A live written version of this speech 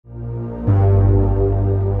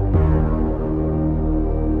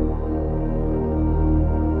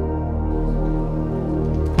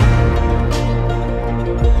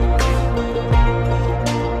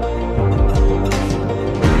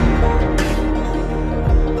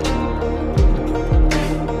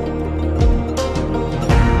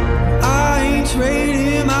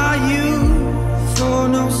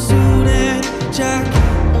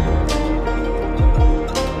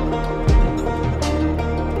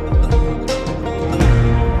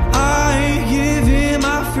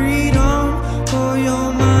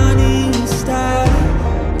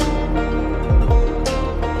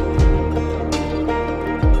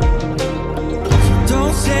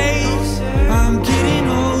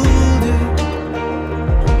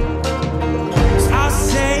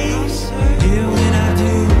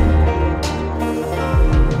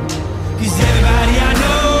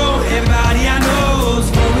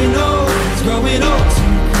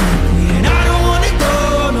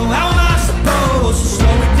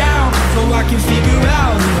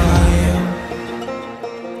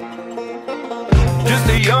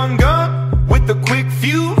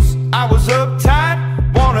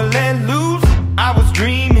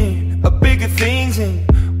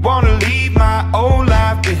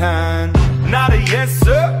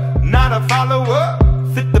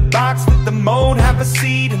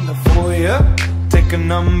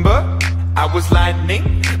was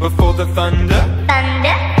lightning before the thunder.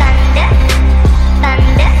 Thunder, thunder,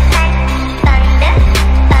 thunder, thunder,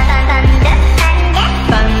 thunder,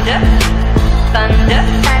 thunder,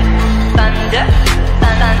 thunder,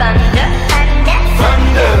 thunder, thunder,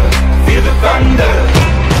 thunder, feel the thunder,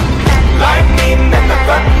 lightning and the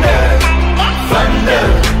thunder, thunder,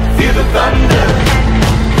 feel the thunder,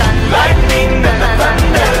 lightning and the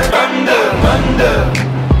thunder, thunder, thunder,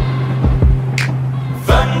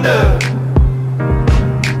 thunder.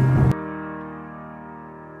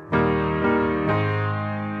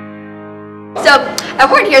 So,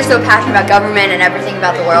 everyone here is so passionate about government and everything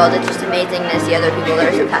about the world. It's just amazing to see other people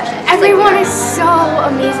that are so passionate. Everyone is so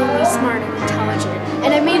amazingly smart and intelligent,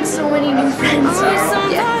 and I made so many new friends here.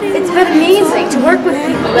 Yeah. It's been amazing to work with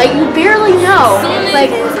people like you barely know,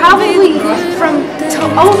 like probably from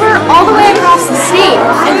all the way across the state,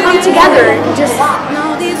 and come together and just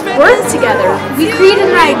work together. We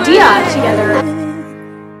created an idea together.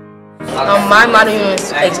 My modeling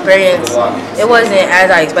experience, it wasn't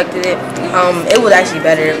as I expected it. It was actually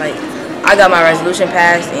better. Like, I got my resolution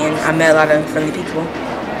passed and I met a lot of friendly people.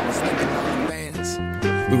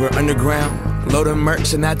 We were underground, loading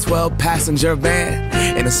merch in that 12-passenger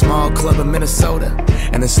van in a small club in Minnesota,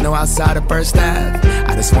 and the snow outside of First Ave.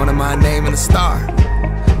 I just wanted my name and a star.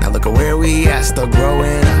 Now look at where we at, still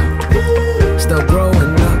growing up, still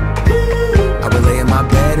growing up. I would lay in my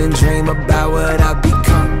bed and dream about what I'd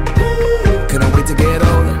become. Couldn't wait to get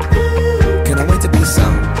older, couldn't wait to be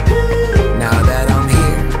some. Now that I'm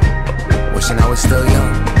here, wishing I was still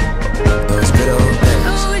young. Those good old days.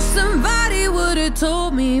 I wish somebody would've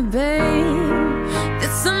told me, babe,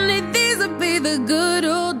 that someday these would be the good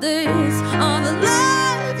old days. All the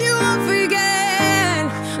love you won't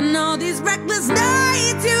forget, and all these reckless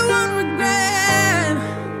nights you won't regret.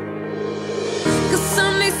 Cause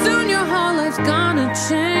someday soon your whole life's gonna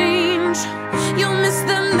change. You'll miss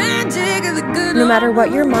the magic of the good. No matter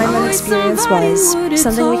what your Y-MUN experience was,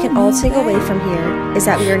 something we can all take away from here is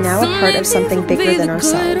that we are now a part of something bigger than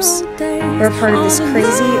ourselves. We're a part of this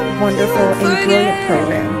crazy, wonderful, and brilliant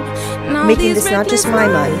program, making this not just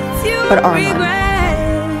Y-MUN, but our MUN.